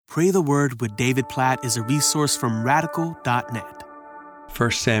Pray the Word with David Platt is a resource from Radical.net.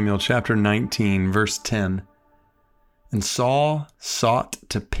 1 Samuel chapter 19, verse 10. And Saul sought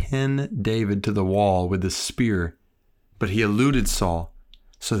to pin David to the wall with a spear, but he eluded Saul,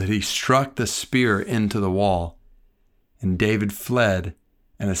 so that he struck the spear into the wall. And David fled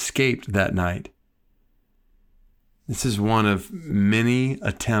and escaped that night. This is one of many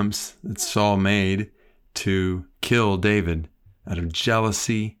attempts that Saul made to kill David out of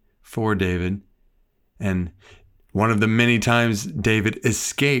jealousy for David. And one of the many times David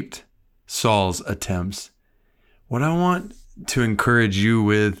escaped Saul's attempts. What I want to encourage you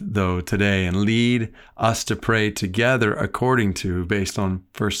with, though, today and lead us to pray together according to, based on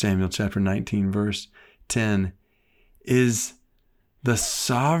 1 Samuel chapter 19, verse 10, is the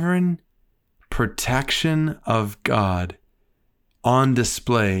sovereign protection of God on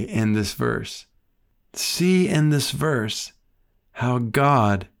display in this verse. See in this verse how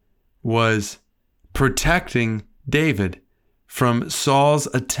God was protecting David from Saul's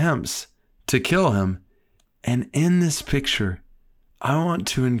attempts to kill him. And in this picture, I want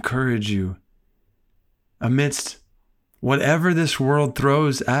to encourage you, amidst whatever this world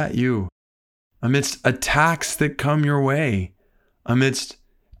throws at you, amidst attacks that come your way, amidst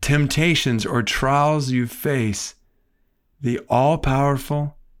temptations or trials you face, the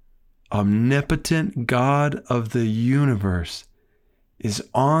all-powerful, omnipotent God of the universe is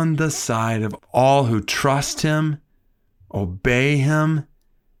on the side of all who trust Him, obey Him,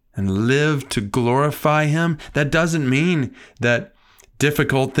 and live to glorify Him. That doesn't mean that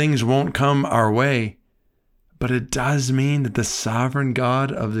difficult things won't come our way, but it does mean that the sovereign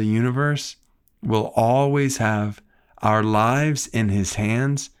God of the universe will always have our lives in His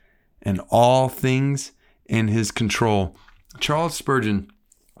hands and all things in His control. Charles Spurgeon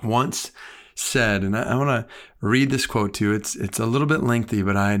once said, and I want to read this quote to you. It's a little bit lengthy,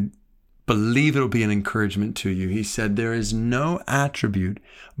 but I believe it'll be an encouragement to you. He said, "There is no attribute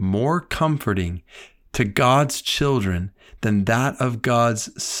more comforting to God's children than that of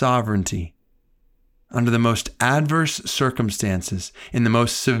God's sovereignty. Under the most adverse circumstances, in the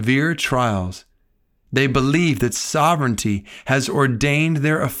most severe trials, they believe that sovereignty has ordained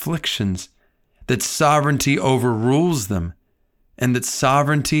their afflictions, that sovereignty overrules them, and that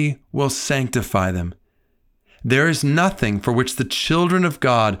sovereignty will sanctify them. There is nothing for which the children of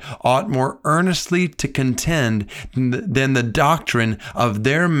God ought more earnestly to contend than the doctrine of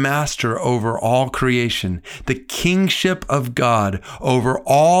their master over all creation, the kingship of God over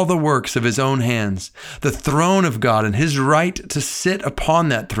all the works of His own hands, the throne of God and His right to sit upon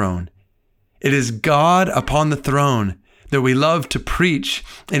that throne. It is God upon the throne that we love to preach.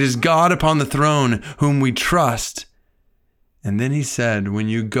 It is God upon the throne whom we trust." And then he said, when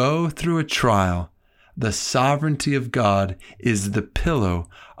you go through a trial, the sovereignty of God is the pillow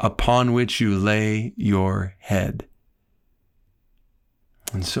upon which you lay your head.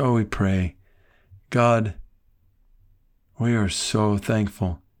 And so we pray, God, we are so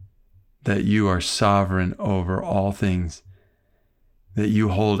thankful that You are sovereign over all things, that You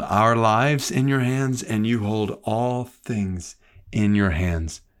hold our lives in Your hands and You hold all things in Your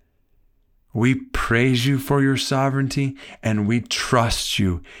hands. We praise You for Your sovereignty and we trust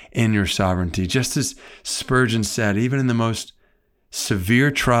You in Your sovereignty. Just as Spurgeon said, even in the most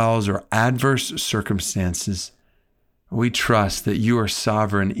severe trials or adverse circumstances, we trust that You are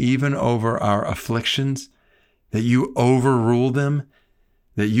sovereign even over our afflictions, that You overrule them,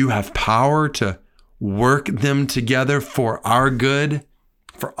 that You have power to work them together for our good,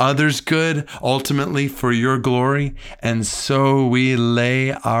 for others' good, ultimately for Your glory. And so we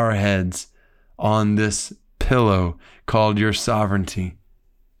lay our heads on this pillow called Your sovereignty.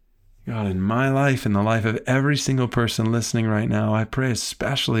 God, in my life, in the life of every single person listening right now, I pray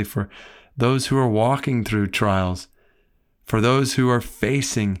especially for those who are walking through trials, for those who are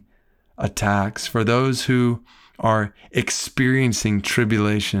facing attacks, for those who are experiencing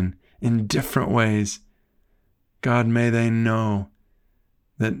tribulation in different ways. God, may they know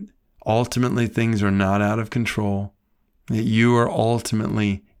that ultimately things are not out of control, that You are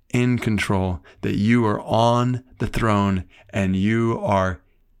ultimately in control, that You are on the throne and You are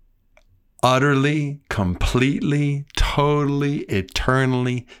utterly, completely, totally,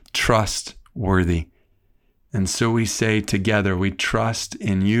 eternally trustworthy. And so we say together, we trust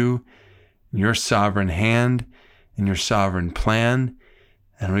in You, in Your sovereign hand, in Your sovereign plan,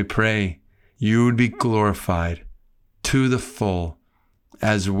 and we pray You would be glorified to the full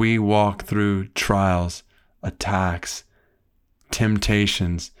as we walk through trials, attacks,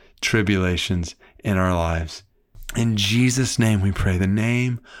 temptations, tribulations in our lives. In Jesus' name we pray, the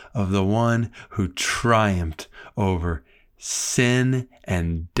name of the one who triumphed over sin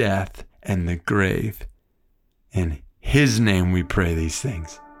and death and the grave. In his name we pray these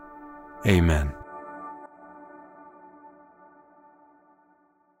things. Amen.